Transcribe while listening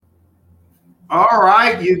All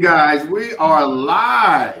right, you guys, we are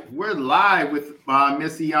live. We're live with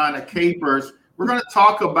Miss Iana Capers. We're going to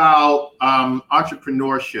talk about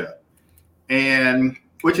entrepreneurship, and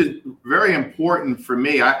which is very important for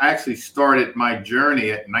me. I actually started my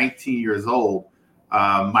journey at 19 years old.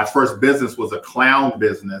 My first business was a clown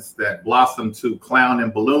business that blossomed to clown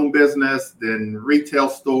and balloon business, then retail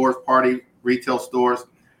stores, party retail stores.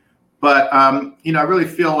 But I really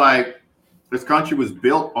feel like this country was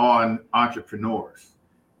built on entrepreneurs.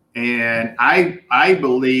 And I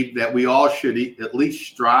believe that we all should at least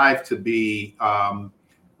strive to be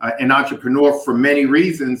an entrepreneur for many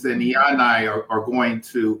reasons. And Iana and I are going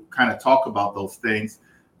to kind of talk about those things.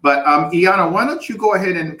 But Iana, why don't you go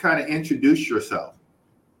ahead and kind of introduce yourself?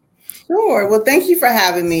 Sure. Well, thank you for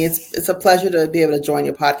having me. It's a pleasure to be able to join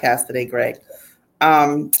your podcast today, Greg.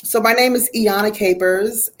 So my name is Iana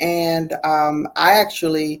Capers, and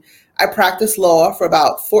I practiced law for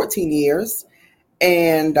about 14 years.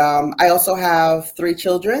 And I also have 3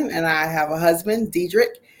 children, and I have a husband,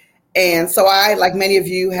 Diedrich. And so I, like many of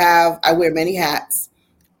you I wear many hats.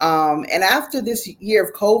 And after this year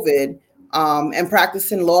of COVID and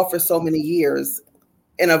practicing law for so many years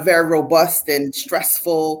in a very robust and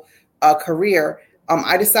stressful career,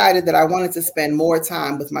 I decided that I wanted to spend more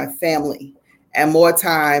time with my family and more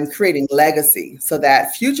time creating legacy so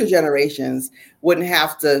that future generations wouldn't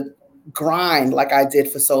have to grind like I did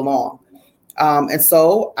for so long. And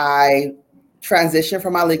so I transitioned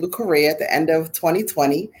from my legal career at the end of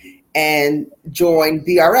 2020 and joined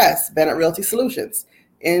BRS, Bennett Realty Solutions,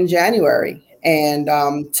 in January.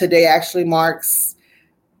 And today actually marks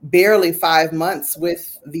barely 5 months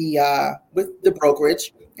with the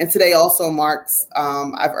brokerage. And today also marks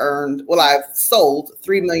I've sold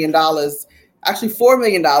 $3 million, actually $4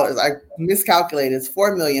 million. I miscalculated. It's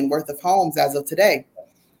 $4 million worth of homes as of today.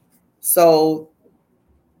 So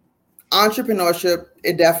entrepreneurship,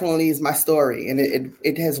 it definitely is my story, and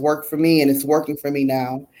it has worked for me, and it's working for me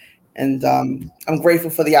now. And I'm grateful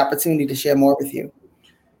for the opportunity to share more with you.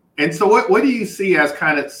 And so what do you see as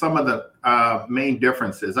kind of some of the main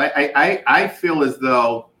differences? I feel as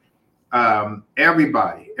though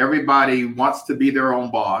everybody wants to be their own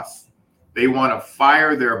boss. They want to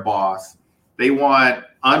fire their boss. They want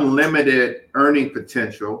unlimited earning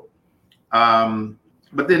potential.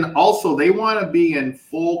 But then also they want to be in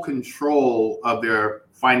full control of their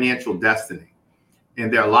financial destiny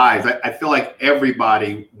in their lives. I feel like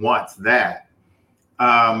everybody wants that.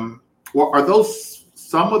 Or are those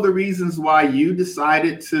some of the reasons why you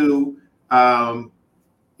decided to, kind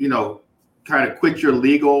of quit your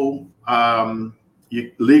legal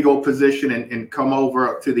position and come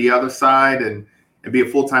over to the other side and be a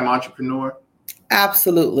full-time entrepreneur?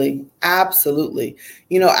 Absolutely. Absolutely.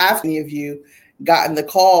 After many of you gotten the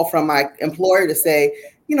call from my employer to say,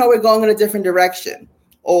 we're going in a different direction,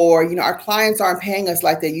 or, our clients aren't paying us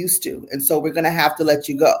like they used to. And so we're going to have to let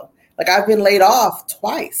you go. Like, I've been laid off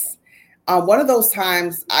twice. One of those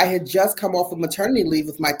times I had just come off of maternity leave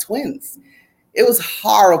with my twins. It was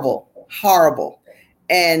horrible, horrible.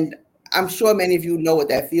 And I'm sure many of you know what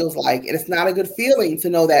that feels like. And it's not a good feeling to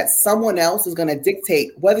know that someone else is going to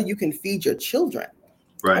dictate whether you can feed your children.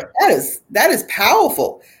 Right. That is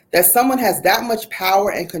powerful, that someone has that much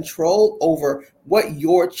power and control over what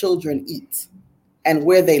your children eat and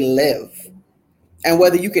where they live, and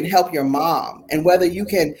whether you can help your mom, and whether you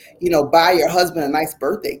can, buy your husband a nice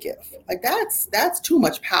birthday gift. Like, that's too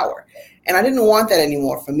much power. And I didn't want that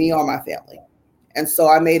anymore for me or my family. And so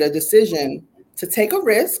I made a decision to take a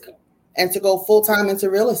risk and to go full-time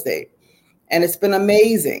into real estate. And it's been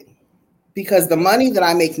amazing, because the money that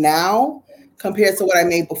I make now compared to what I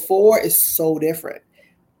made before is so different.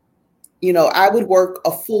 I would work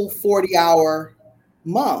a full 40-hour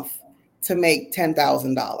month to make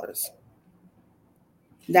 $10,000.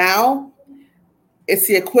 Now it's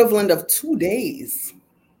the equivalent of 2 days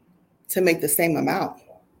to make the same amount.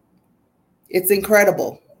 It's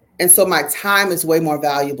incredible. And so my time is way more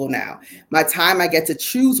valuable now. My time, I get to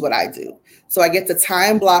choose what I do. So I get to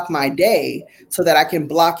time block my day so that I can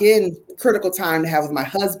block in critical time to have with my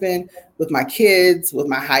husband, with my kids, with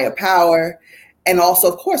my higher power, and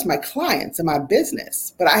also, of course, my clients and my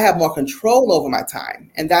business. But I have more control over my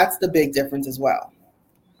time. And that's the big difference as well.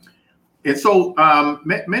 And so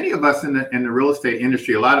many of us in the real estate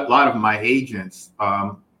industry, a lot of my agents,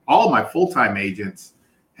 all of my full-time agents,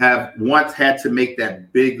 have once had to make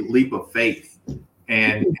that big leap of faith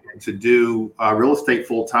and to do real estate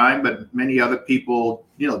full-time. But many other people,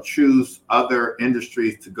 choose other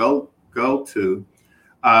industries to go to.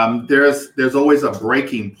 There's always a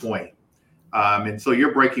breaking point. And so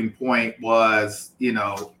your breaking point was,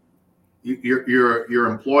 your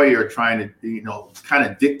employer trying to, kind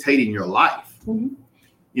of dictating your life.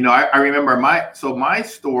 Mm-hmm. I remember my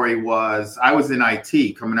story was I was in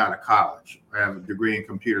IT coming out of college. I have a degree in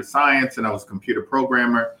computer science and I was a computer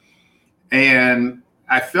programmer. And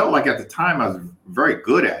I felt like at the time I was very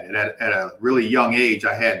good at it. At a really young age,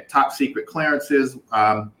 I had top secret clearances.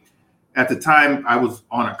 At the time, I was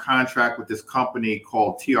on a contract with this company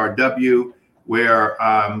called TRW, where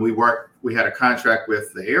we had a contract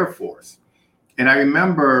with the Air Force. And I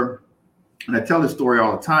remember, and I tell this story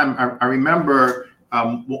all the time, I remember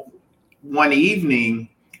one evening,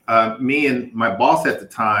 me and my boss at the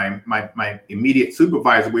time, my immediate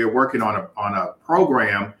supervisor, we were working on a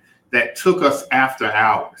program that took us after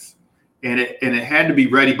hours. And it had to be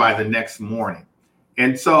ready by the next morning.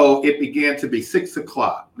 And so it began to be 6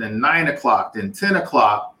 o'clock, then 9 o'clock, then 10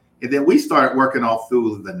 o'clock. And then we started working all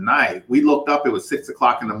through the night. We looked up, it was 6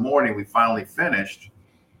 o'clock in the morning. We finally finished.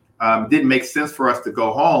 Didn't make sense for us to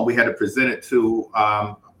go home. We had to present it to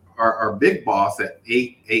our big boss at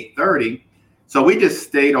 8:30. So we just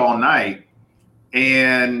stayed all night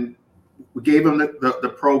and we gave him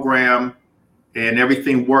the program and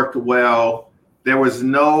everything worked well. There was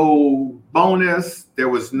no bonus. There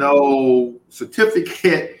was no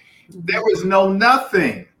certificate. There was no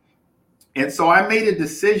nothing. And so I made a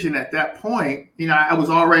decision at that point. I was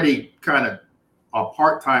already kind of a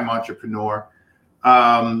part-time entrepreneur.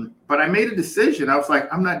 But I made a decision. I was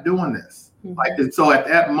like, I'm not doing this. Mm-hmm. And so at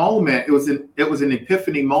that moment, it was an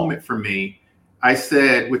epiphany moment for me. I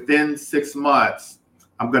said, within 6 months,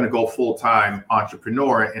 I'm going to go full-time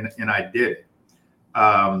entrepreneur. And I did it.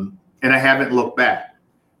 And I haven't looked back.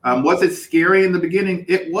 Was it scary in the beginning?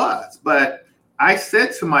 It was. But I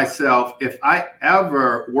said to myself, if I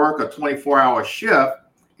ever work a 24-hour shift,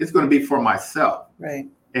 it's going to be for myself. Right.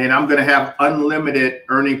 And I'm going to have unlimited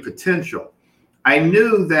earning potential. I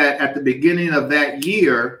knew that at the beginning of that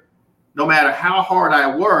year, no matter how hard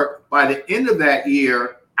I worked, by the end of that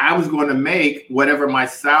year, I was going to make whatever my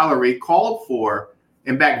salary called for.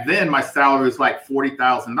 And back then, my salary was like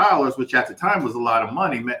 $40,000, which at the time was a lot of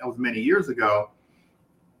money. That was many years ago.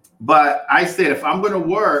 But I said, if I'm going to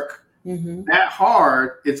work that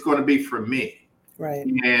hard, it's going to be for me. Right.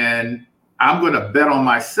 And I'm going to bet on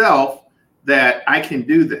myself that I can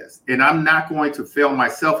do this. And I'm not going to fail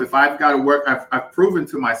myself. If I've got to work, I've proven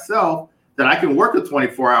to myself that I can work a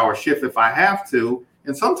 24-hour shift if I have to.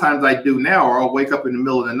 And sometimes I do now, or I'll wake up in the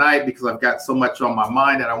middle of the night because I've got so much on my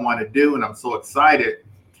mind that I want to do, and I'm so excited.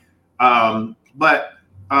 But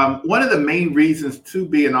one of the main reasons to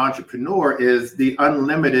be an entrepreneur is the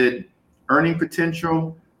unlimited earning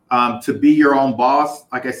potential, to be your own boss.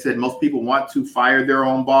 Like I said, most people want to fire their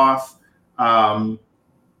own boss.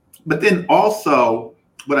 But then also,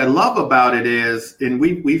 what I love about it is, and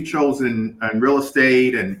we've chosen real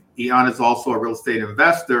estate, and Ian is also a real estate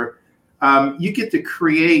investor. You get to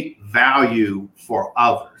create value for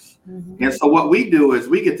others. Mm-hmm. And so what we do is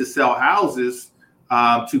we get to sell houses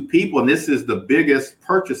to people, and this is the biggest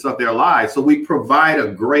purchase of their lives. So we provide a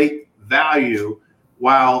great value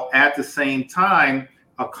while at the same time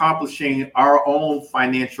accomplishing our own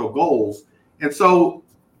financial goals. And so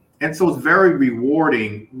it's very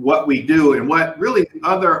rewarding what we do, and what really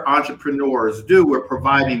other entrepreneurs do. We're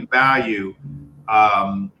providing value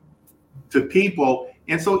to people.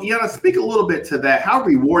 And so, Iana, speak a little bit to that, how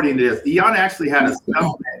rewarding it is. Iana actually had a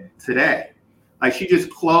settlement today. Like, she just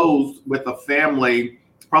closed with a family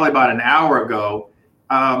probably about an hour ago.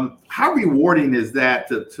 How rewarding is that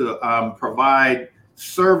to provide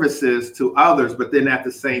services to others, but then at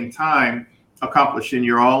the same time accomplishing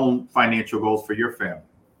your own financial goals for your family?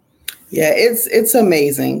 Yeah, it's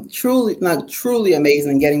amazing. Truly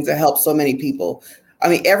amazing getting to help so many people. I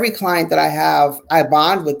mean, every client that I have, I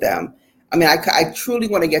bond with them. I mean, I truly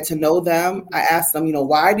want to get to know them. I ask them,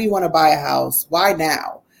 why do you want to buy a house? Why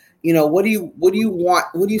now? What do you want?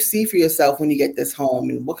 What do you see for yourself when you get this home?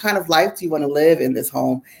 And what kind of life do you want to live in this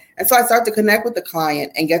home? And so I start to connect with the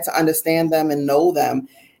client and get to understand them and know them.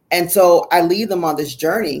 And so I lead them on this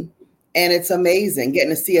journey. And it's amazing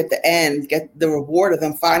getting to see at the end, get the reward of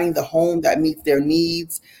them finding the home that meets their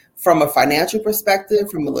needs from a financial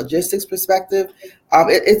perspective, from a logistics perspective.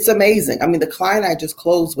 It's amazing. I mean, the client I just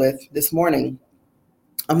closed with this morning,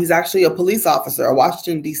 he's actually a police officer, a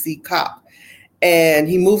Washington, D.C. cop. And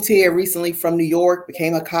he moved here recently from New York,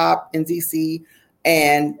 became a cop in D.C.,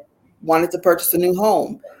 and wanted to purchase a new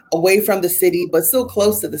home away from the city, but still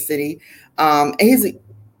close to the city. And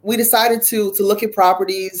we decided to look at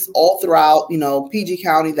properties all throughout, PG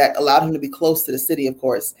County that allowed him to be close to the city, of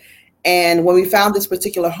course. And when we found this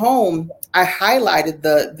particular home, I highlighted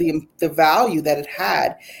the value that it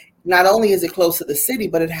had Not only is it close to the city,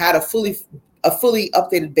 but it had a fully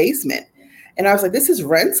updated basement. And I was like, this is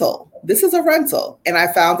rental. This is a rental. And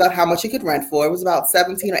I found out how much you could rent for. It was about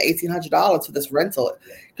 $1,700 or $1,800 for this rental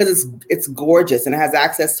because it's gorgeous and it has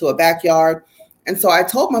access to a backyard. And so I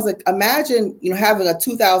told him, I was like, imagine, having a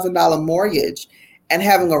 $2,000 mortgage and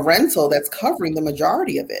having a rental that's covering the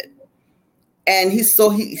majority of it. And he saw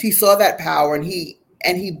that power, and he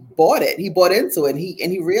bought it. He bought into it.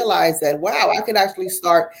 And he realized that, wow, I could actually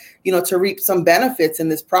start, to reap some benefits in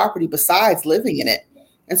this property besides living in it.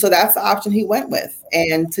 And so that's the option he went with.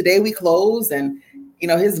 And today we closed, and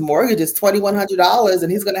his mortgage is $2,100,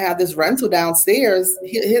 and he's going to have this rental downstairs.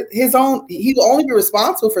 His own. He will only be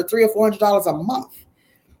responsible for $300 or $400 a month.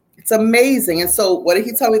 It's amazing. And so what did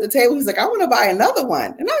he tell me at the table? He's like, I want to buy another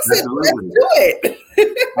one. And I said, Absolutely. Let's do it.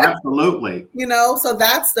 Absolutely. So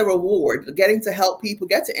that's the reward, getting to help people,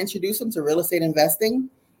 get to introduce them to real estate investing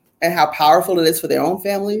and how powerful it is for their own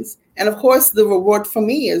families. And of course, the reward for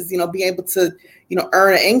me is, being able to,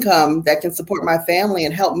 earn an income that can support my family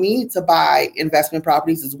and help me to buy investment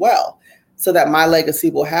properties as well, so that my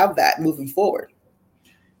legacy will have that moving forward.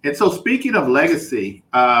 And so speaking of legacy,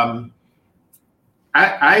 I'm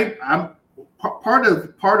part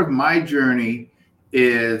of my journey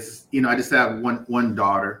is, I just have one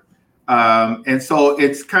daughter. And so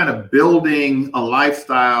it's kind of building a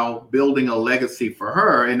lifestyle, building a legacy for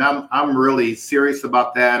her. And I'm really serious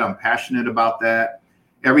about that. I'm passionate about that.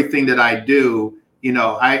 Everything that I do,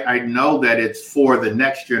 I know that it's for the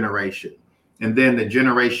next generation and then the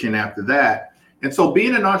generation after that. And so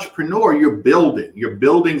being an entrepreneur, you're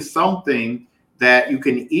building something that you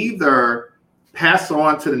can either pass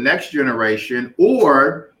on to the next generation,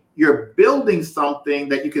 or you're building something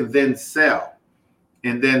that you can then sell.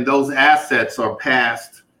 And then those assets are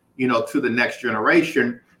passed, to the next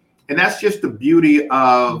generation. And that's just the beauty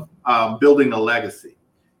of building a legacy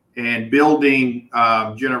and building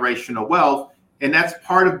generational wealth. And that's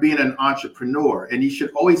part of being an entrepreneur. And you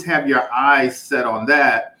should always have your eyes set on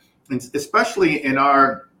that. And especially in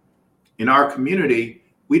our community,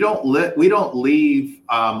 we don't leave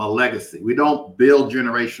a legacy. We don't build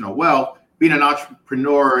generational wealth. Being an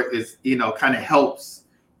entrepreneur is, kind of helps,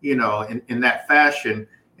 in that fashion.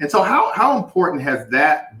 And so how important has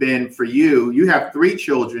that been for you? You have 3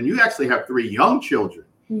 children. You actually have 3 young children.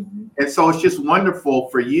 Mm-hmm. And so it's just wonderful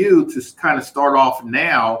for you to kind of start off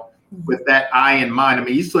now with that eye in mind. I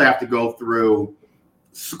mean, you still have to go through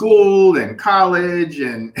school and college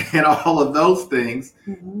and all of those things.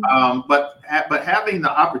 Mm-hmm. But having the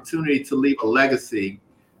opportunity to leave a legacy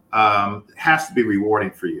has to be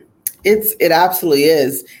rewarding for you. It absolutely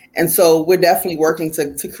is. And so we're definitely working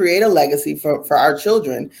to create a legacy for our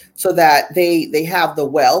children so that they have the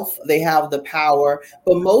wealth, they have the power,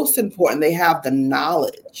 but most important, they have the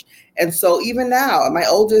knowledge. And so even now, my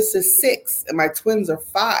oldest is 6 and my twins are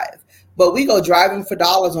 5, but we go driving for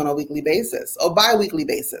dollars on a weekly basis or bi-weekly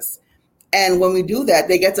basis. And when we do that,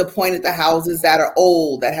 they get to point at the houses that are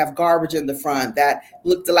old, that have garbage in the front, that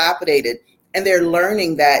look dilapidated. And they're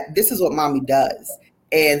learning that this is what mommy does.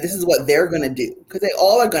 And this is what they're going to do, because they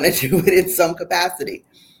all are going to do it in some capacity.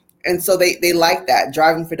 And so they like that,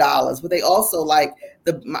 driving for dollars. But they also like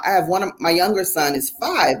I have one of my younger son is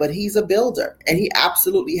 5, but he's a builder, and he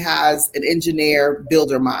absolutely has an engineer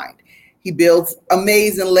builder mind. He builds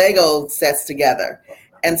amazing Lego sets together.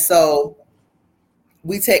 And so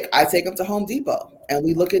I take him to Home Depot and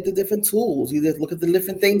we look at the different tools. You just look at the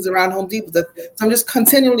different things around Home Depot. So I'm just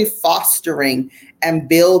continually fostering and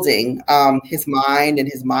building his mind and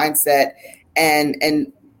his mindset and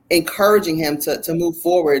encouraging him to move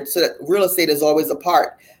forward so that real estate is always a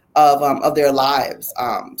part of their lives.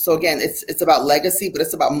 So again, it's about legacy, but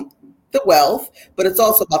it's about the wealth, but it's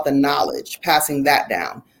also about the knowledge, passing that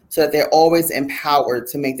down so that they're always empowered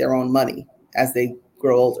to make their own money as they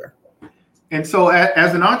grow older. And so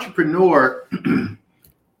as an entrepreneur,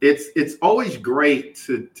 it's always great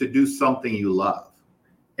to do something you love.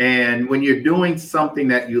 And when you're doing something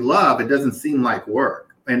that you love, it doesn't seem like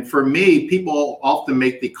work. And for me, people often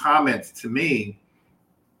make the comments to me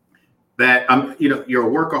that you're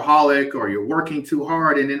a workaholic or you're working too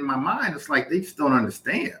hard. And in my mind, it's like, they just don't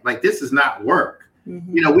understand. Like, this is not work.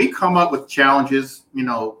 Mm-hmm. We come up with challenges,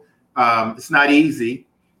 it's not easy.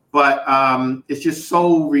 But it's just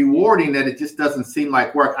so rewarding that it just doesn't seem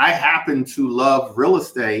like work. I happen to love real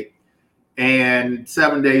estate, and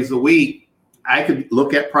 7 days a week, I could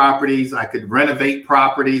look at properties, I could renovate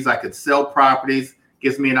properties, I could sell properties.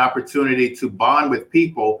 Gives me an opportunity to bond with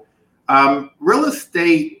people. Real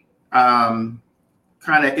estate kind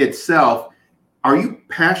of itself, are you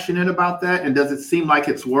passionate about that? And does it seem like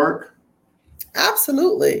it's work?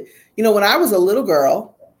 Absolutely. When I was a little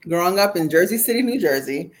girl, growing up in Jersey City, New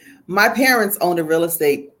Jersey, my parents owned a real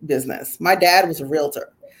estate business. My dad was a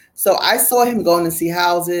realtor. So I saw him going to see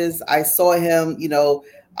houses. I saw him,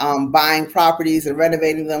 buying properties and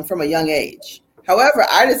renovating them from a young age. However,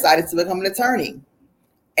 I decided to become an attorney.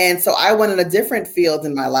 And so I went in a different field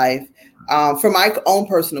in my life for my own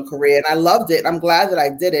personal career. And I loved it. I'm glad that I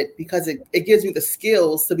did it because it gives me the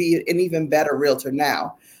skills to be an even better realtor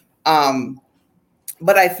now.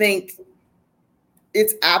 But I think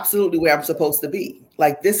it's absolutely where I'm supposed to be.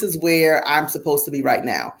 Like, this is where I'm supposed to be right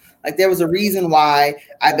now. Like, there was a reason why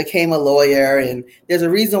I became a lawyer, and there's a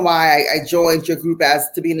reason why I joined your group as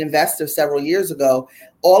to be an investor several years ago.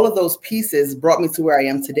 All of those pieces brought me to where I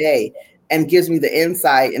am today and gives me the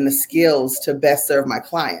insight and the skills to best serve my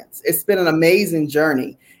clients. It's been an amazing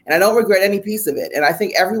journey, and I don't regret any piece of it. And I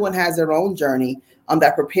think everyone has their own journey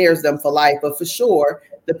that prepares them for life. But for sure,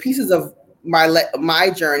 the pieces of my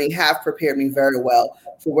journey have prepared me very well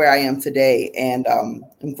for where I am today, and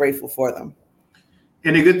I'm grateful for them.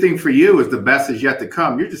 And the good thing for you is the best is yet to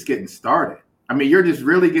come. You're just getting started. I mean, you're just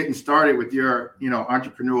really getting started with your,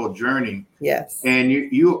 entrepreneurial journey. Yes. And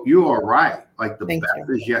you are right. Like, the best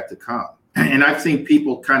is yet to come. And I've seen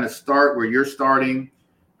people kind of start where you're starting.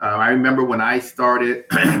 I remember when I started,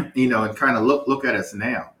 and kind of look at us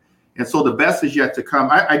now. And so the best is yet to come.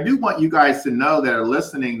 I do want you guys to know that are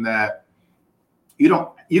listening that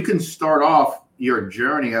you can start off your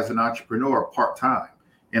journey as an entrepreneur part-time.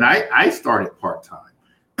 And I started part-time.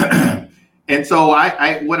 And so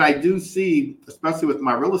what I do see, especially with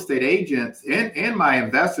my real estate agents and my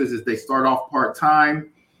investors, is they start off part-time.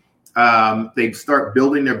 They start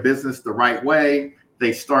building their business the right way.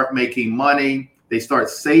 They start making money. They start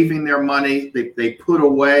saving their money. They put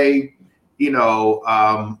away, Dietrich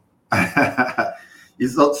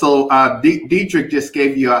just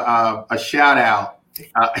gave you a shout out,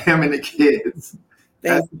 him and the kids.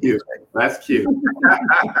 That's cute. That's cute.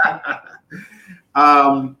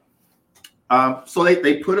 So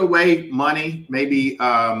they put away money, maybe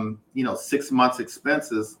 6 months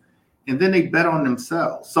expenses, and then they bet on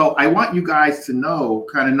themselves. So I want you guys to know,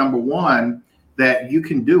 kind of, number one, that you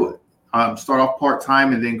can do it. Start off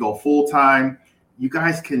part-time and then go full-time. You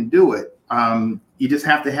guys can do it. You just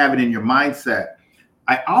have to have it in your mindset.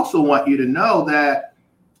 I also want you to know that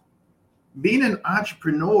being an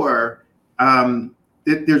entrepreneur,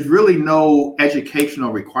 there's really no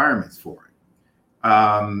educational requirements for it.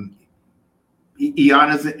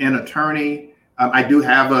 Iana's an attorney. I do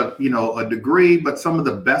have a degree, but some of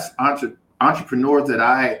the best entrepreneurs that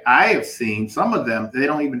I have seen, some of them, they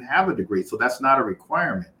don't even have a degree. So that's not a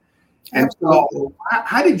requirement. And so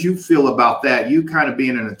how did you feel about that? You kind of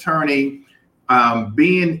being an attorney,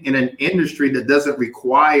 being in an industry that doesn't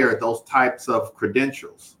require those types of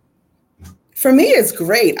credentials? For me, it's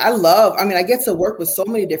great. I get to work with so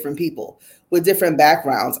many different people with different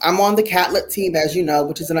backgrounds. I'm on the Catlett team, as you know,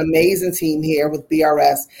 which is an amazing team here with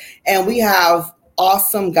BRS. And we have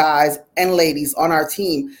awesome guys and ladies on our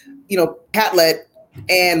team. Catlett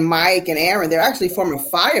and Mike and Aaron, they're actually former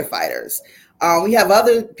firefighters. We have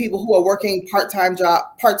other people who are working part-time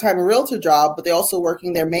realtor job, but they're also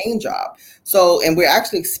working their main job. So, and we're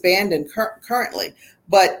actually expanding currently.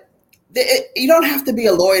 But you don't have to be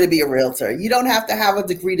a lawyer to be a realtor. You don't have to have a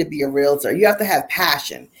degree to be a realtor. You have to have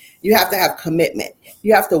passion. You have to have commitment.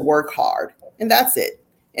 You have to work hard, and that's it.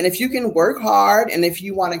 And if you can work hard, and if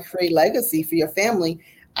you want to create legacy for your family,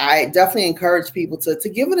 I definitely encourage people to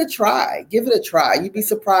give it a try. Give it a try. You'd be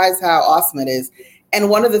surprised how awesome it is. And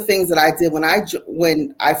one of the things that I did when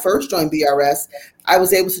I first joined BRS, I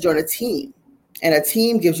was able to join a team. And a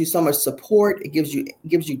team gives you so much support. It gives you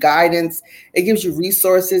guidance. It gives you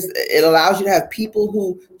resources. It allows you to have people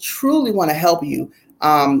who truly want to help you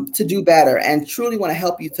to do better and truly want to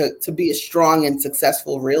help you to be a strong and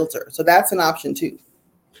successful realtor. So that's an option too.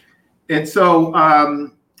 And so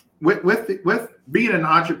with being an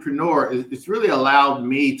entrepreneur, it's really allowed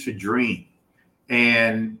me to dream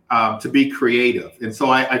and to be creative. And so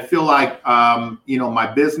I feel like,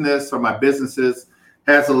 my business or my businesses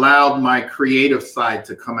has allowed my creative side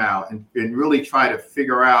to come out and really try to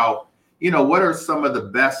figure out, what are some of the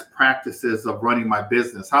best practices of running my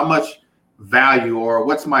business? How much value, or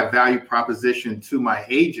what's my value proposition to my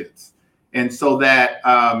agents? And so that,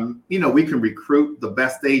 we can recruit the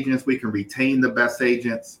best agents, we can retain the best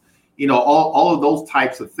agents, all of those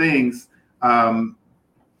types of things.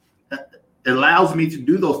 It allows me to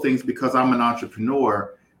do those things because I'm an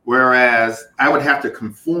entrepreneur. Whereas I would have to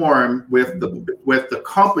conform with the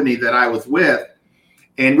company that I was with,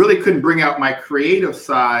 and really couldn't bring out my creative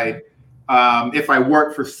side if I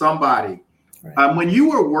worked for somebody. Right. When you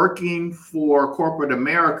were working for corporate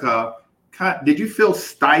America, did you feel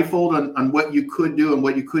stifled on what you could do and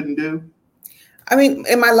what you couldn't do? I mean,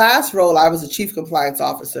 in my last role, I was a chief compliance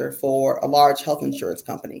officer for a large health insurance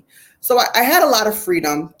company. So I had a lot of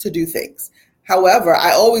freedom to do things. However,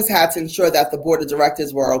 I always had to ensure that the board of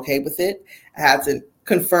directors were okay with it. I had to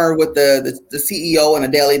confer with the CEO on a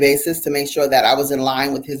daily basis to make sure that I was in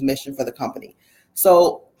line with his mission for the company.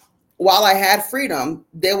 So while I had freedom,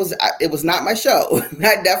 it was not my show.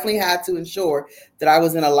 I definitely had to ensure that I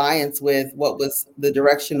was in alliance with what was the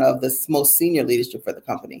direction of the most senior leadership for the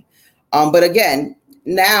company. But again,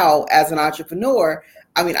 now as an entrepreneur,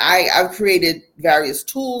 I mean, I've created various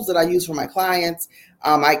tools that I use for my clients.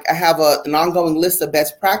 I have an ongoing list of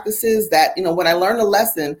best practices that, when I learn a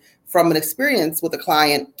lesson from an experience with a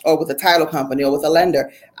client or with a title company or with a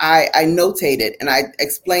lender, I notate it and I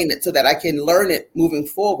explain it so that I can learn it moving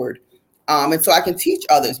forward. And so I can teach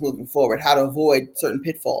others moving forward how to avoid certain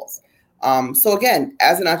pitfalls. So again,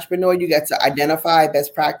 as an entrepreneur, you get to identify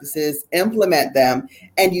best practices, implement them,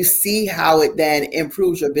 and you see how it then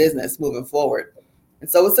improves your business moving forward. And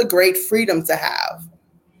so it's a great freedom to have.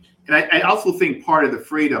 And I also think part of the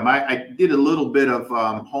freedom, I did a little bit of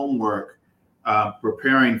homework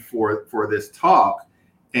preparing for this talk.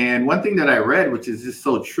 And one thing that I read, which is just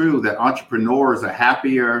so true, that entrepreneurs are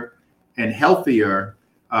happier and healthier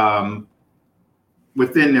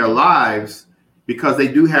within their lives because they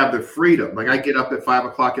do have the freedom. Like I get up at 5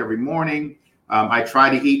 o'clock every morning. I try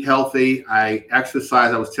to eat healthy. I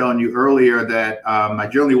exercise. I was telling you earlier that I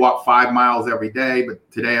generally walk 5 miles every day, but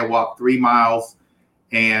today I walked 3 miles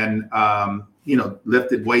and,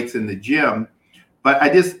 lifted weights in the gym. But I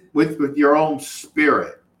just, with your own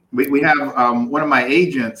spirit, we have one of my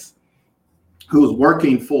agents who was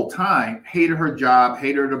working full time, hated her job,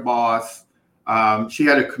 hated the boss. She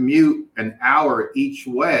had to commute an hour each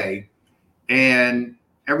way. And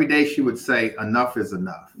every day she would say, enough is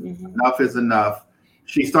enough. Mm-hmm. Enough is enough.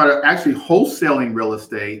 She started actually wholesaling real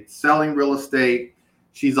estate, selling real estate.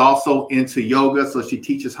 She's also into yoga. So she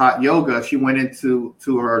teaches hot yoga. She went into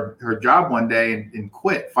her job one day and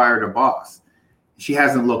quit, fired her boss. She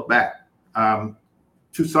hasn't looked back.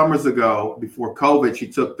 2 summers ago, before COVID, she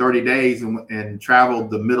took 30 days and traveled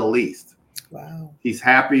the Middle East. Wow. She's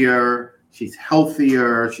happier. She's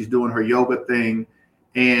healthier. She's doing her yoga thing.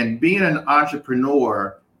 And being an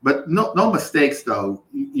entrepreneur, but no mistakes, though.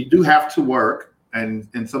 You do have to work, and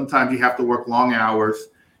sometimes you have to work long hours,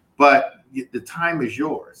 but the time is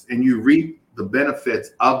yours, and you reap the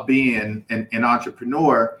benefits of being an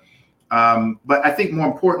entrepreneur. But I think more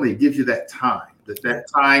importantly, it gives you that time, that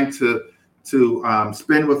time to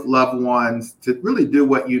spend with loved ones, to really do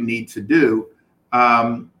what you need to do.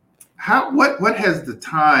 What has the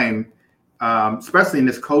time, especially in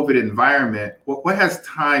this COVID environment, what has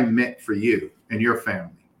time meant for you and your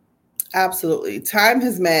family? Absolutely. Time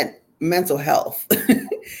has meant mental health.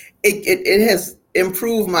 It has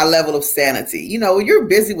improved my level of sanity. You're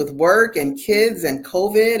busy with work and kids and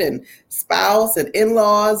COVID and spouse and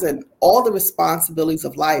in-laws and all the responsibilities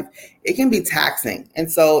of life. It can be taxing.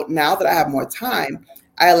 And so now that I have more time,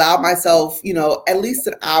 I allow myself, at least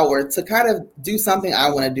an hour to kind of do something I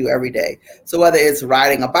want to do every day. So whether it's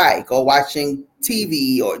riding a bike or watching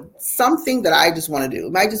TV or something that I just want to do,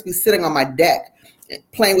 it might just be sitting on my deck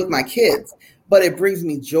playing with my kids, but it brings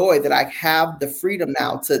me joy that I have the freedom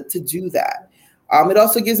now to do that. It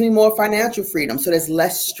also gives me more financial freedom. So there's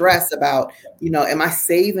less stress about, am I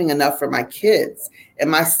saving enough for my kids?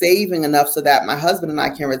 Am I saving enough so that my husband and I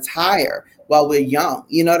can retire while we're young?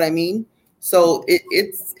 You know what I mean? So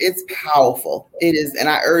it's powerful. It is. And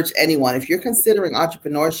I urge anyone, if you're considering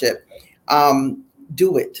entrepreneurship,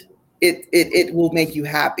 do it. It will make you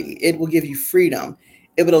happy. It will give you freedom.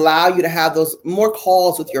 It would allow you to have those more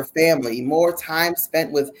calls with your family, more time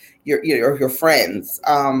spent with your friends.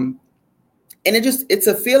 And it's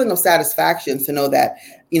a feeling of satisfaction to know that,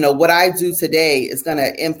 what I do today is going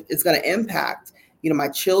to impact, my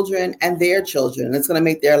children and their children, and it's going to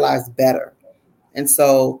make their lives better. And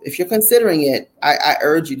so if you're considering it, I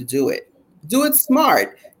urge you to do it. Do it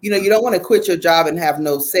smart. You don't want to quit your job and have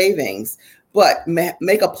no savings, but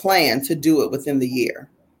make a plan to do it within the year.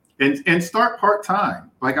 And start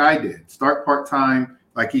part-time, like I did. Start part-time,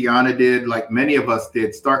 like Iana did, like many of us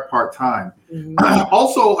did. Start part-time. Mm-hmm.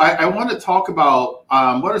 Also, I want to talk about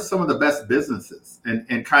what are some of the best businesses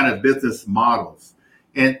and kind of business models.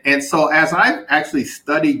 And so as I've actually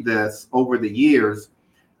studied this over the years,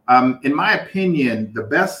 in my opinion, the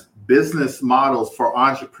best business models for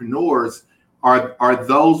entrepreneurs are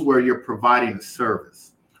those where you're providing a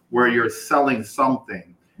service, where you're selling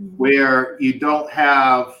something, mm-hmm. where you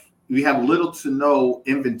have little to no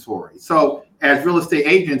inventory. So as real estate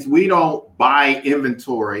agents, we don't buy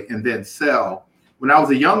inventory and then sell. When I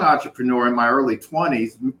was a young entrepreneur in my early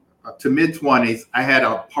 20s to mid 20s, I had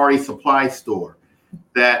a party supply store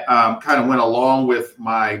that kind of went along with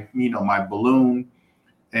my, my balloon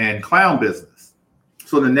and clown business.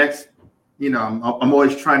 So the next, I'm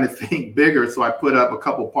always trying to think bigger. So I put up a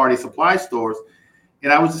couple party supply stores,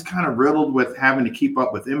 and I was just kind of riddled with having to keep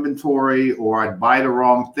up with inventory, or I'd buy the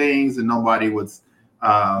wrong things and nobody was,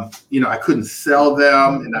 I couldn't sell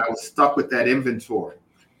them, and I was stuck with that inventory.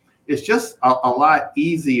 It's just a lot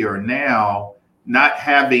easier now not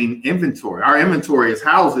having inventory. Our inventory is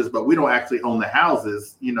houses, but we don't actually own the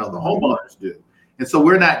houses, the homeowners do. And so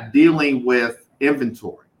we're not dealing with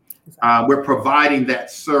inventory. We're providing that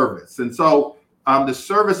service. And so the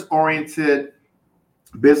service-oriented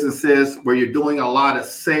businesses where you're doing a lot of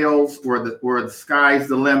sales, where the sky's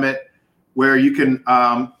the limit, where you can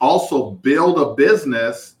also build a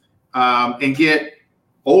business and get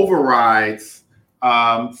overrides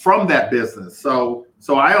from that business. So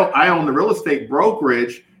I own the real estate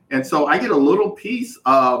brokerage, and so I get a little piece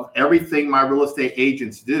of everything my real estate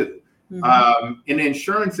agents do. Mm-hmm. In the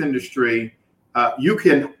insurance industry, you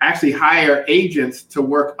can actually hire agents to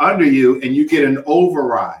work under you, and you get an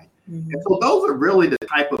override. Mm-hmm. And so those are really the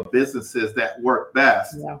type of businesses that work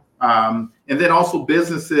best. Yeah. And then also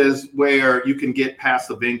businesses where you can get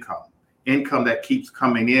passive income that keeps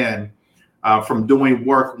coming in from doing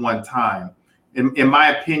work one time. In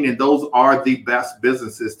my opinion, those are the best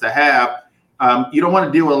businesses to have. You don't want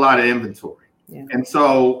to deal with a lot of inventory. Yeah. And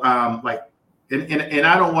so and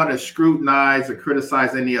I don't want to scrutinize or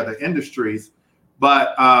criticize any other industries,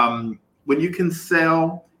 but when you can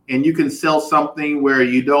sell, and you can sell something where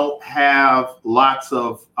you don't have lots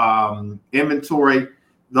of inventory,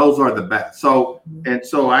 those are the best. So, and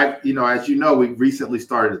so I, as you know, we recently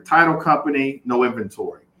started a title company, no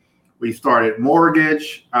inventory. We started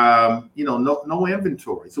mortgage, no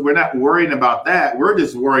inventory. So we're not worrying about that. We're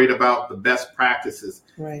just worried about the best practices.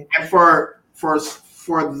 Right. And for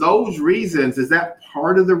those reasons, is that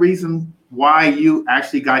part of the reason why you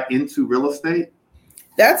actually got into real estate?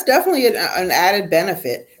 That's definitely an added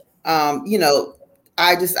benefit. I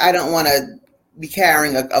don't want to be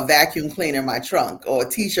carrying a vacuum cleaner in my trunk or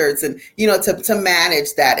t-shirts and, to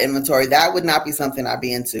manage that inventory. That would not be something I'd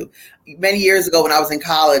be into. Many years ago when I was in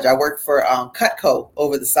college, I worked for Cutco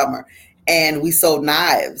over the summer, and we sold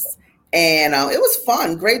knives, and it was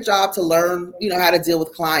fun. Great job to learn, how to deal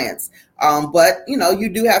with clients. But, you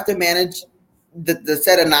do have to manage the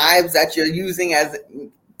set of knives that you're using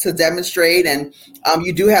to demonstrate. And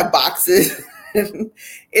you do have boxes.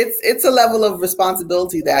 It's a level of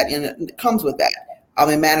responsibility that comes with that.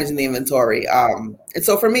 In managing the inventory. And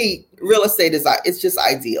so for me, real estate it's just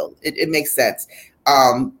ideal. It makes sense.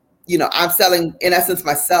 I'm selling, in essence,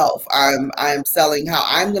 myself. I'm selling how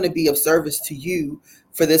I'm going to be of service to you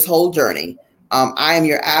for this whole journey. I am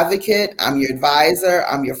your advocate. I'm your advisor.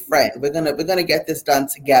 I'm your friend. We're gonna get this done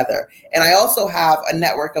together. And I also have a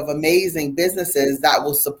network of amazing businesses that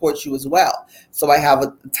will support you as well. So I have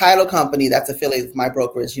a title company that's affiliated with my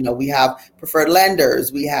brokerage. We have preferred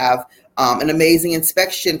lenders. We have an amazing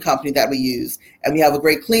inspection company that we use, and we have a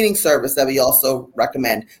great cleaning service that we also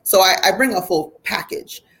recommend. So I bring a full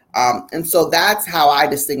package. And so that's how I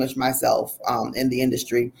distinguish myself in the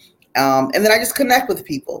industry. And then I just connect with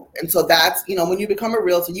people. And so that's, when you become a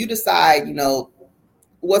realtor, you decide,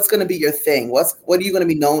 what's going to be your thing? What are you going to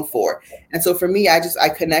be known for? And so for me, I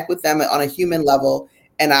connect with them on a human level,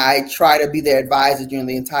 and I try to be their advisor during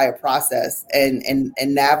the entire process and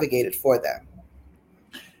navigate it for them.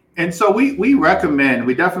 And so we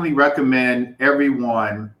definitely recommend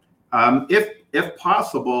everyone, if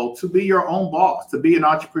possible, to be your own boss, to be an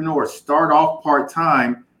entrepreneur, start off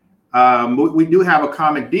part-time. We do have a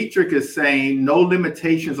comment. Dietrich is saying no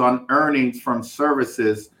limitations on earnings from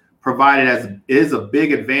services provided is a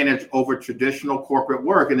big advantage over traditional corporate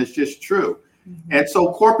work. And it's just true. Mm-hmm. And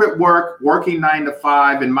so corporate work, working 9 to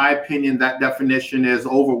 5, in my opinion, that definition is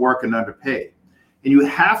overwork and underpaid. And you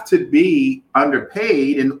have to be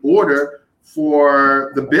underpaid in order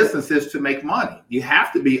for the businesses to make money. You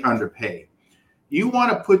have to be underpaid. You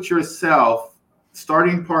want to put yourself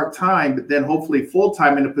starting part-time, but then hopefully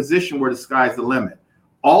full-time in a position where the sky's the limit.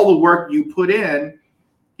 All the work you put in,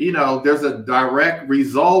 there's a direct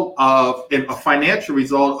result of a financial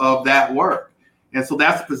result of that work. And so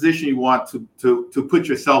that's the position you want to put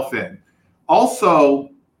yourself in. Also,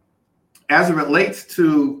 as it relates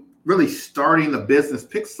to really starting the business,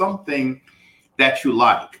 pick something that you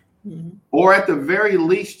like. Mm-hmm. Or at the very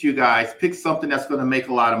least, you guys, pick something that's going to make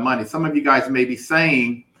a lot of money. Some of you guys may be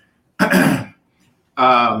saying,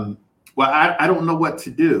 well, I don't know what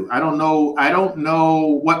to do. I don't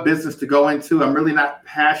know what business to go into. I'm really not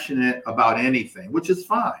passionate about anything, which is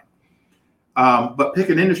fine. But pick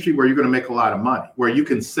an industry where you're going to make a lot of money, where you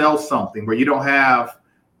can sell something, where you don't have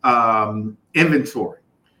inventory.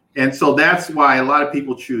 And so that's why a lot of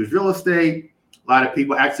people choose real estate. A lot of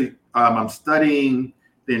people actually, I'm studying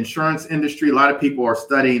the insurance industry. A lot of people are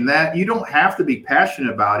studying that. You don't have to be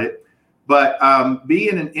passionate about it, but be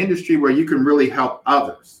in an industry where you can really help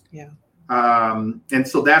others. Yeah. And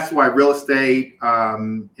so that's why real estate,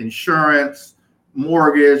 insurance,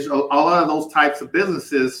 mortgage, a lot of those types of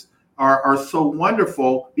businesses are so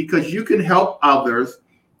wonderful, because you can help others.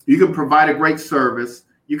 You can provide a great service.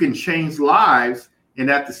 You can change lives. And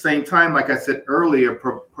at the same time, like I said earlier,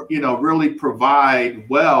 really provide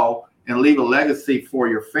well and leave a legacy for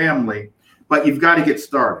your family. But you've got to get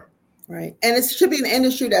started. Right. And it should be an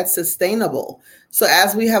industry that's sustainable. So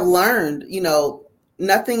as we have learned,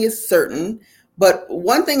 nothing is certain. But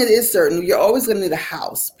one thing that is certain, you're always going to need a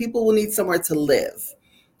house. People will need somewhere to live.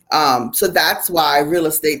 So that's why real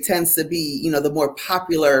estate tends to be, the more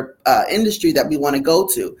popular industry that we want to go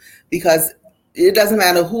to, because it doesn't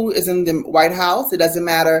matter who is in the White House. It doesn't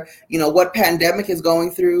matter, what pandemic is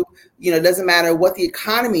going through. It doesn't matter what the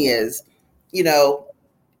economy is.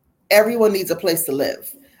 Everyone needs a place to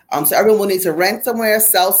live. So everyone will need to rent somewhere,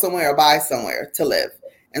 sell somewhere, or buy somewhere to live.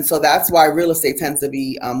 And so that's why real estate tends to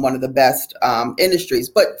be one of the best industries.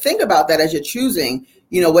 But think about that as you're choosing,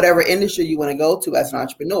 whatever industry you want to go to as an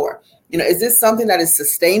entrepreneur. Is this something that is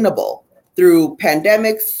sustainable through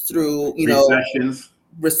pandemics, through,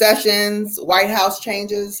 recessions, White House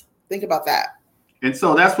changes? Think about that. And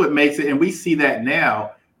so that's what makes it. And we see that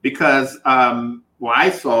now because, I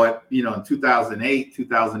saw it, in 2008,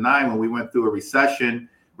 2009, when we went through a recession.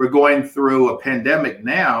 We're going through a pandemic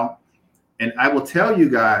now. And I will tell you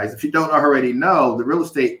guys, if you don't already know, the real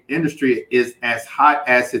estate industry is as hot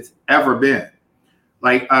as it's ever been.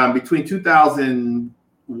 Like between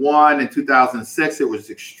 2001 and 2006, it was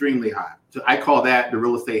extremely hot. So I call that the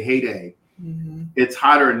real estate heyday. Mm-hmm. It's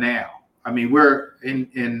hotter now. I mean, we're in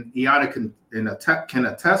Iana can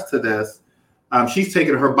attest to this. She's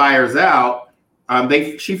taking her buyers out.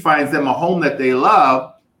 She finds them a home that they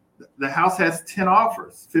love. The house has 10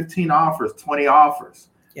 offers, 15 offers, 20 offers.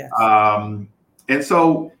 Yes. And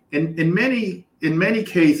so in many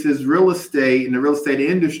cases, real estate in the real estate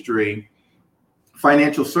industry,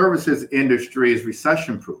 financial services industry is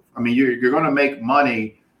recession proof. I mean, you're going to make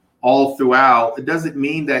money all throughout. It doesn't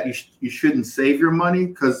mean that you shouldn't save your money,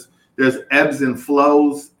 because there's ebbs and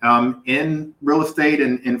flows in real estate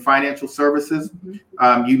and in financial services.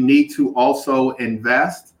 Mm-hmm. You need to also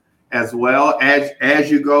invest as well as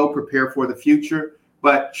you go, prepare for the future,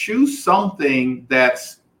 but choose something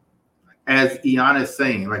that's, as Iana is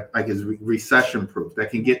saying, like is recession proof,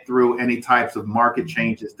 that can get through any types of market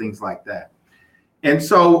changes, things like that. And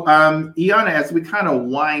so, Iana, as we kind of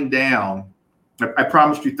wind down, I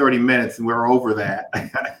promised you 30 minutes and we're over that.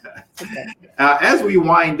 Okay. As we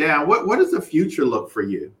wind down, what does the future look for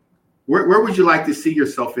you? Where would you like to see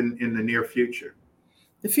yourself in the near future?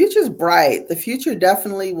 The future is bright. The future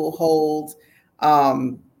definitely will hold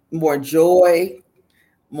more joy,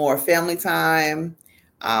 more family time,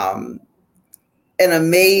 an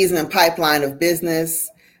amazing pipeline of business,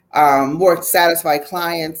 more satisfied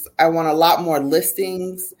clients. I want a lot more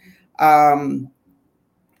listings.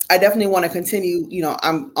 I definitely want to continue.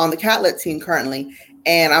 I'm on the Catlet team currently,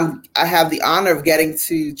 and I have the honor of getting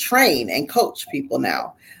to train and coach people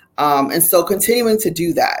now. And so continuing to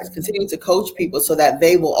do that, continuing to coach people so that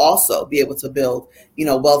they will also be able to build,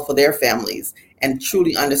 wealth for their families and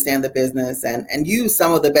truly understand the business and use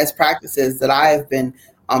some of the best practices that I have been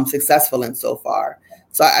successful in so far.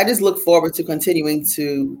 So I just look forward to continuing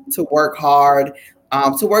to work hard,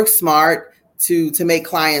 to work smart, to make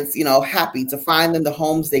clients, happy, to find them the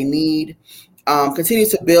homes they need, continue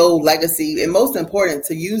to build legacy, and most important,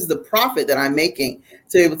 to use the profit that I'm making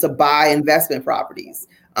to be able to buy investment properties.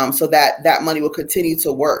 So that money will continue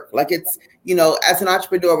to work. Like it's, as an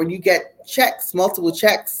entrepreneur, when you get checks, multiple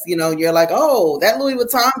checks, you're like, oh, that Louis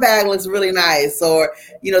Vuitton bag looks really nice. Or,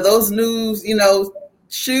 those new,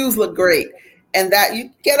 shoes look great. And that you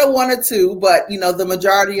get a one or two, but, the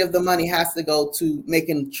majority of the money has to go to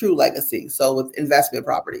making true legacy. So with investment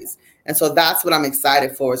properties. And so that's what I'm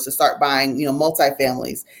excited for, is to start buying,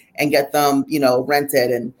 multifamilies and get them,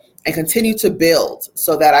 rented and continue to build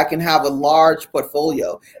so that I can have a large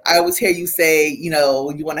portfolio. I always hear you say, you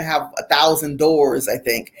want to have 1,000 doors, I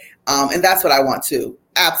think. And that's what I want too.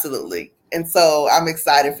 Absolutely. And so I'm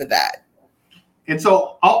excited for that. And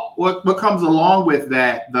so what comes along with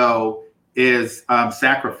that, though, is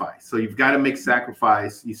sacrifice. So you've got to make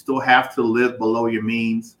sacrifice. You still have to live below your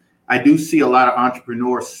means. I do see a lot of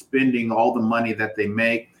entrepreneurs spending all the money that they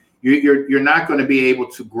make. You're not going to be able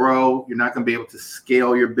to grow. You're not going to be able to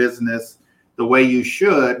scale your business the way you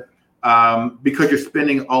should because you're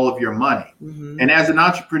spending all of your money. Mm-hmm. And as an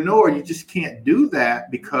entrepreneur, you just can't do that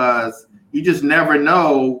because you just never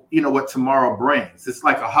know, what tomorrow brings. It's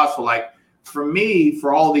like a hustle. Like for me,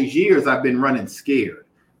 for all these years, I've been running scared.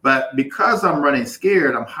 But because I'm running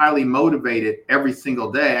scared, I'm highly motivated every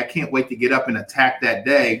single day. I can't wait to get up and attack that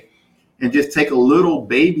day and just take a little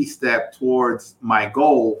baby step towards my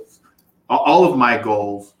goals, all of my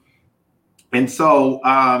goals. And so,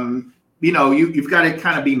 you've got to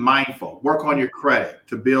kind of be mindful, work on your credit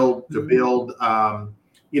to build,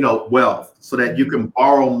 wealth so that you can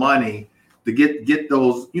borrow money to get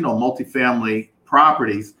those, multifamily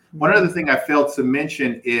properties. One other thing I failed to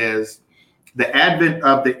mention is the advent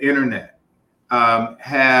of the internet. We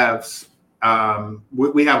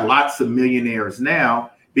have lots of millionaires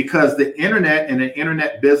now because the internet and the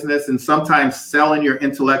internet business, and sometimes selling your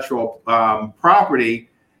intellectual property,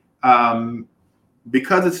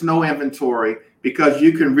 because it's no inventory, because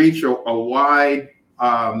you can reach a wide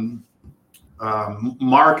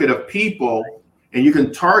market of people, and you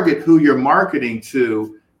can target who you're marketing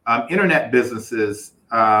to. Internet businesses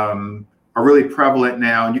are really prevalent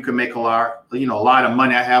now, and you can make a lot of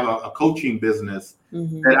money. I have a coaching business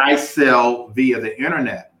that I sell via the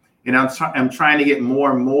internet, and I'm trying to get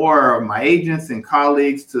more and more of my agents and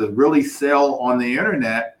colleagues to really sell on the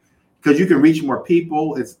internet because you can reach more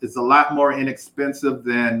people. It's a lot more inexpensive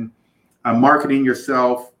than marketing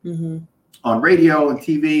yourself on radio and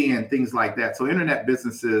TV and things like that. So internet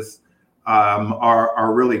businesses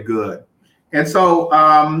are really good. And so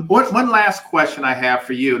one last question I have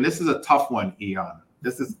for you, and this is a tough one, Ian.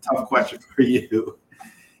 This is a tough question for you.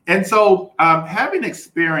 And so having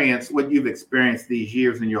experienced what you've experienced these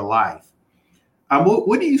years in your life,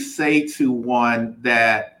 what do you say to one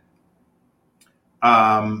that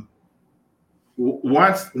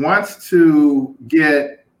wants to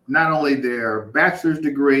get not only their bachelor's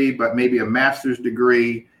degree, but maybe a master's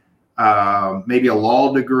degree, maybe a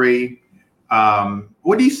law degree?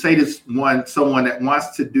 What do you say to someone that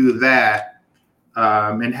wants to do that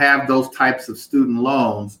and have those types of student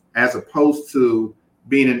loans as opposed to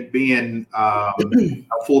being a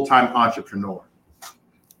full-time entrepreneur?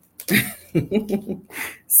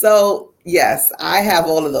 So yes, I have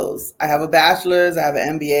all of those. I have a bachelor's, I have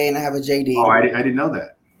an MBA, and I have a JD. Oh, I didn't know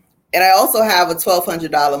that. And I also have a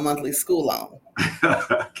 $1,200 monthly school loan.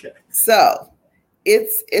 Okay. So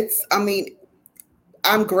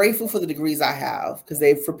I'm grateful for the degrees I have because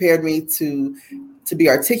they've prepared me to be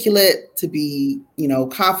articulate, to be,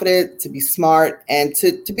 confident, to be smart, and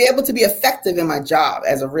to be able to be effective in my job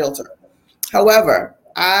as a realtor. However,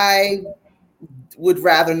 I would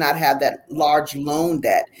rather not have that large loan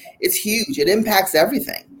debt. It's huge. It impacts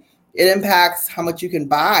everything. It impacts how much you can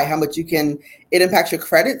buy, it impacts your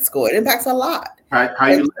credit score. It impacts a lot. How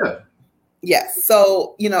you live. Yes.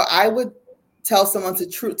 So, I would tell someone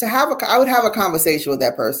I would have a conversation with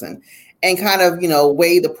that person and kind of,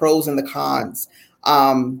 weigh the pros and the cons.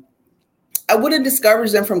 I wouldn't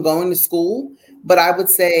discourage them from going to school, but I would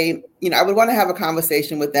say, I would want to have a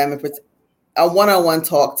conversation with them, a one-on-one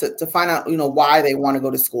talk to find out, why they want to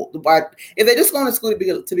go to school. But if they're just going to school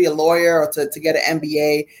to be a lawyer or to get an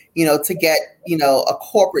MBA, to get, a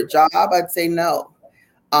corporate job, I'd say no.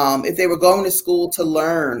 If they were going to school to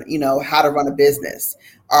learn, how to run a business,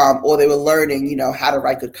 or they were learning, how to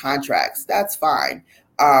write good contracts, that's fine.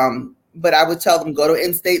 But I would tell them, go to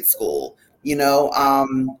in-state school,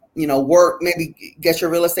 work, maybe get your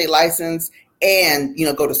real estate license and,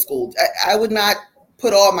 go to school. I would not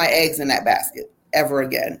put all my eggs in that basket ever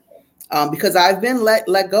again. Because I've been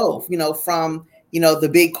let go, from, the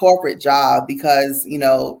big corporate job because,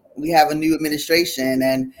 we have a new administration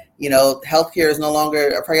and, healthcare is no longer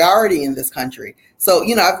a priority in this country. So,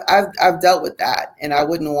 I've dealt with that and I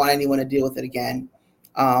wouldn't want anyone to deal with it again.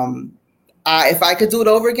 If I could do it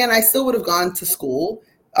over again, I still would have gone to school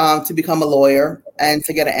to become a lawyer and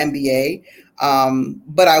to get an MBA.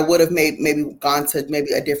 But I would have maybe gone to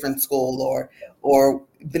maybe a different school or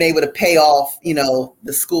been able to pay off,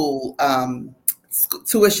 the school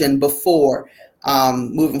tuition before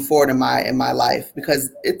moving forward in my life,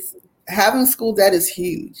 because having school debt is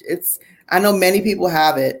huge. I know many people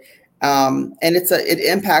have it, and it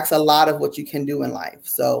impacts a lot of what you can do in life.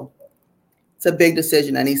 So it's a big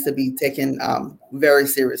decision that needs to be taken very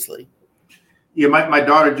seriously. Yeah, my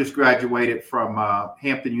daughter just graduated from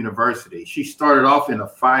Hampton University. She started off in a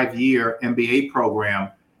 5-year MBA program,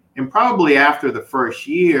 And probably after the first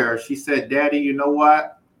year, she said, Daddy, you know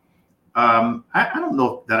what? I don't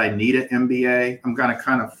know that I need an MBA. I'm going to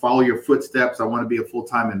kind of follow your footsteps. I want to be a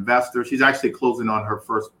full-time investor. She's actually closing on her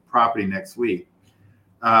first property next week.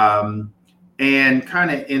 And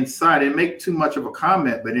kind of inside, I didn't make too much of a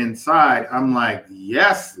comment, but inside, I'm like,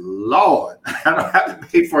 yes, Lord, I don't have to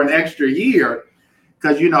pay for an extra year.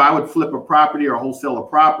 Because, you know, I would flip a property or wholesale a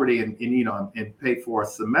property and pay for a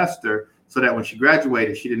semester so that when she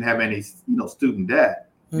graduated, she didn't have any, student debt,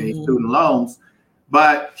 any student loans.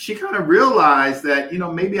 But she kind of realized that,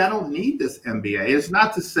 maybe I don't need this MBA. It's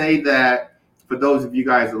not to say that for those of you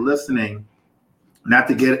guys who are listening, not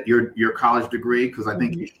to get your college degree, because I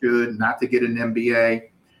think you should, not to get an MBA,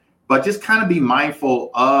 but just kind of be mindful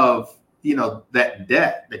of, that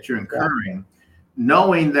debt that you're incurring,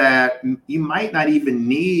 knowing that you might not even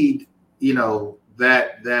need,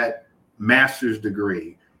 that master's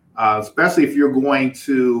degree, especially if you're going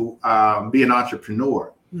to be an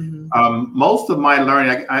entrepreneur. Most of my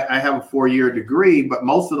learning, I have a 4-year degree, but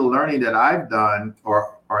most of the learning that I've done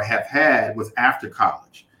or have had was after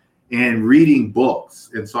college and reading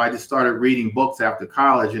books. And so I just started reading books after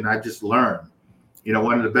college, and I just learned.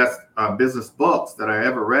 One of the best business books that I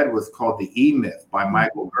ever read was called The E-Myth by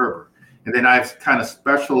Michael Gerber. And then I've kind of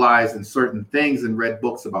specialized in certain things and read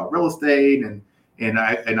books about real estate, and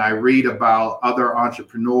I read about other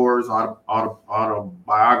entrepreneurs,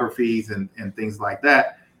 autobiographies and things like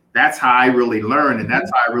that. That's how I really learn. And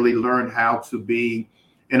that's how I really learned how to be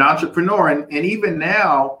an entrepreneur. And even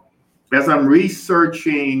now, as I'm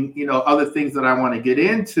researching, other things that I want to get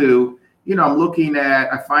into,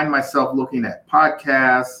 I find myself looking at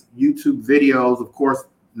podcasts, YouTube videos. Of course,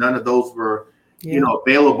 none of those were,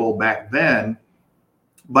 available back then,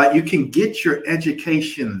 but you can get your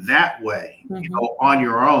education that way, on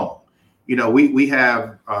your own. We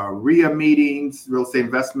have RIA meetings, real estate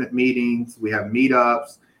investment meetings. We have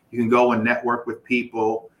meetups. You can go and network with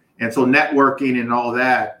people. And so networking and all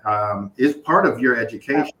that is part of your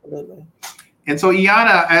education. Absolutely. And so,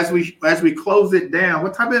 Iana, as we close it down,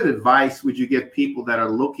 what type of advice would you give people that are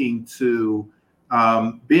looking to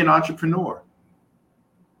be an entrepreneur?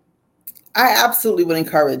 I absolutely would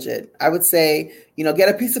encourage it. I would say, get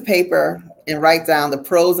a piece of paper and write down the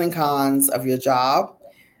pros and cons of your job,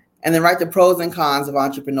 and then write the pros and cons of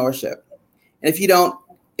entrepreneurship. And if you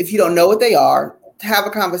don't know what they are, have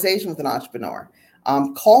a conversation with an entrepreneur.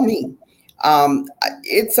 Call me.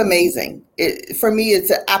 It's amazing. For me,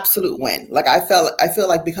 it's an absolute win. Like I feel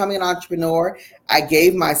like becoming an entrepreneur, I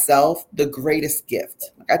gave myself the greatest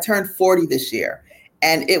gift. I turned 40 this year,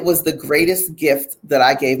 and it was the greatest gift that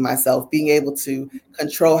I gave myself, being able to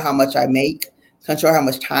control how much I make, control how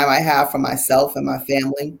much time I have for myself and my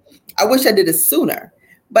family. I wish I did it sooner,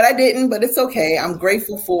 but I didn't, but it's okay. I'm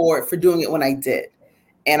grateful for doing it when I did.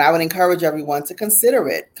 And I would encourage everyone to consider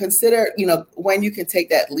it. Consider, when you can take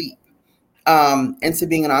that leap into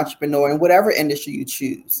being an entrepreneur in whatever industry you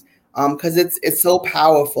choose, because it's so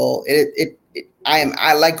powerful.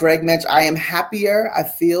 I like Greg mentioned, I am happier. I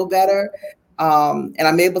feel better, and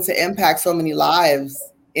I'm able to impact so many lives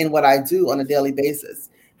in what I do on a daily basis.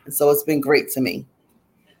 And so it's been great to me.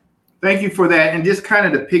 Thank you for that. And just kind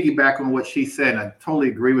of to piggyback on what she said, I totally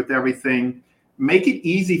agree with everything. Make it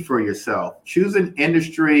easy for yourself. Choose an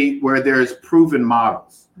industry where there's proven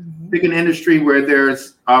models. Pick an industry where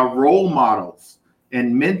there's role models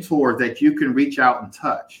and mentors that you can reach out and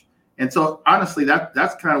touch. And so honestly,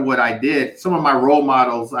 that's kind of what I did. Some of my role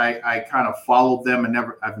models, I kind of followed them and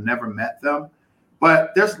I've never met them.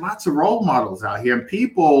 But there's lots of role models out here, and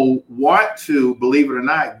people want to, believe it or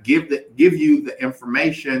not, give you the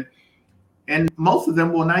information. And most of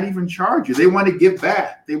them will not even charge you. They want to give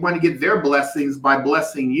back. They want to get their blessings by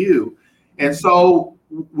blessing you. And so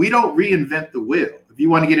we don't reinvent the wheel. If you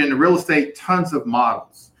want to get into real estate, tons of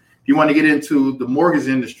models. If you want to get into the mortgage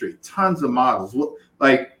industry, tons of models.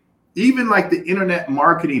 Even the internet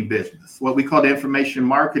marketing business, what we call the information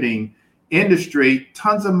marketing industry,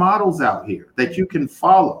 tons of models out here that you can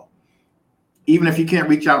follow. Even if you can't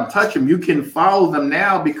reach out and touch them, you can follow them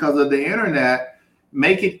now because of the internet.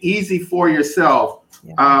 Make it easy for yourself.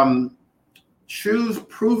 Choose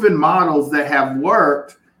proven models that have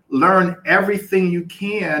worked. Learn everything you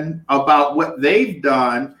can about what they've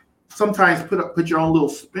done. Sometimes put your own little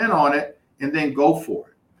spin on it and then go for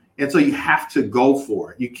it. And so you have to go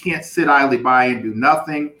for it. You can't sit idly by and do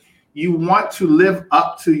nothing. You want to live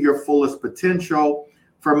up to your fullest potential.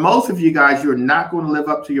 For most of you guys, you're not going to live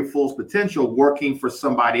up to your fullest potential working for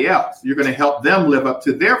somebody else. You're going to help them live up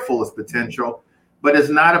to their fullest potential. But it's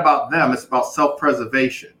not about them. It's about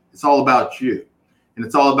self-preservation. It's all about you. And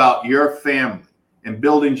it's all about your family and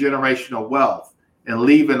building generational wealth and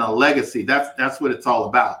leaving a legacy. That's what it's all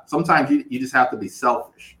about. Sometimes you just have to be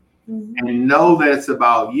selfish and know that it's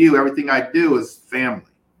about you. Everything I do is family,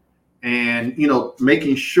 and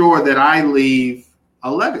making sure that I leave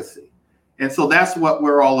a legacy. And so that's what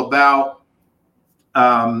we're all about.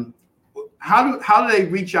 How do they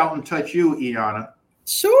reach out and touch you, Iana?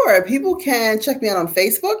 Sure. People can check me out on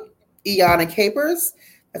Facebook, Iana Capers.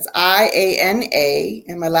 That's IANA,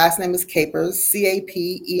 and my last name is Capers,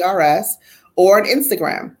 CAPERS, or on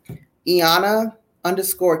Instagram,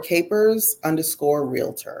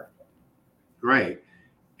 Iana_Capers_realtor. Great.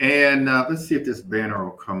 And let's see if this banner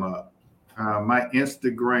will come up. My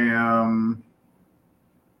Instagram,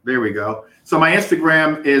 there we go. So my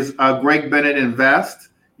Instagram is Greg Bennett Invest.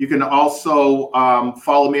 You can also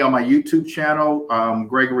follow me on my YouTube channel,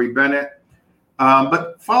 Gregory Bennett.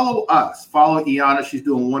 But follow us, follow Iana. She's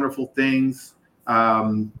doing wonderful things.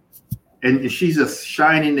 And she's a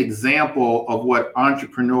shining example of what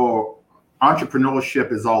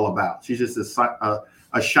entrepreneurship is all about. She's just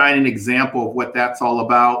a shining example of what that's all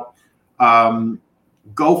about.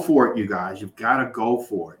 Go for it, you guys. You've got to go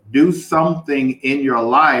for it. Do something in your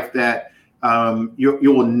life that you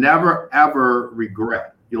will never, ever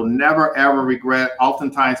regret. You'll never, ever regret.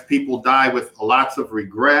 Oftentimes people die with lots of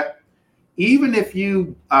regret. Even if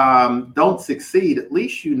you don't succeed, at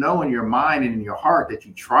least in your mind and in your heart that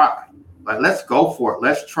you tried. Like, let's go for it.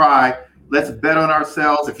 Let's try. Let's bet on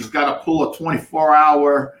ourselves. If you've got to pull a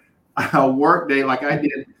 24-hour work day like I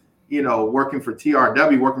did, working for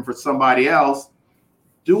TRW, working for somebody else,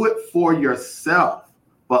 do it for yourself.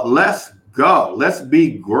 But let's go. Let's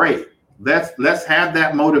be great. Let's have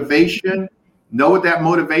that motivation. Know what that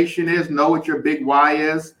motivation is. Know what your big why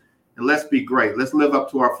is. And let's be great. Let's live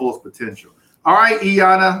up to our fullest potential. All right,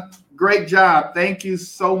 Iana, great job. Thank you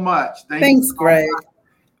so much. Thanks, Greg.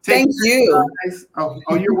 Thank you.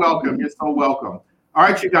 Oh, you're welcome. You're so welcome. All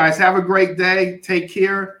right, you guys, have a great day. Take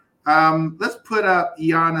care. Let's put up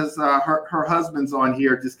Iana's, her husband's on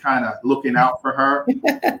here, just kind of looking out for her.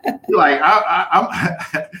 Like,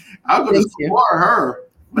 I'm going to support her.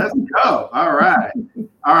 Let's go. All right.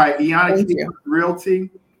 All right, Iana Realty.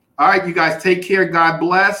 All right, you guys, take care. God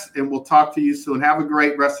bless, and we'll talk to you soon. Have a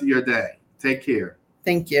great rest of your day. Take care.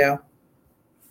 Thank you.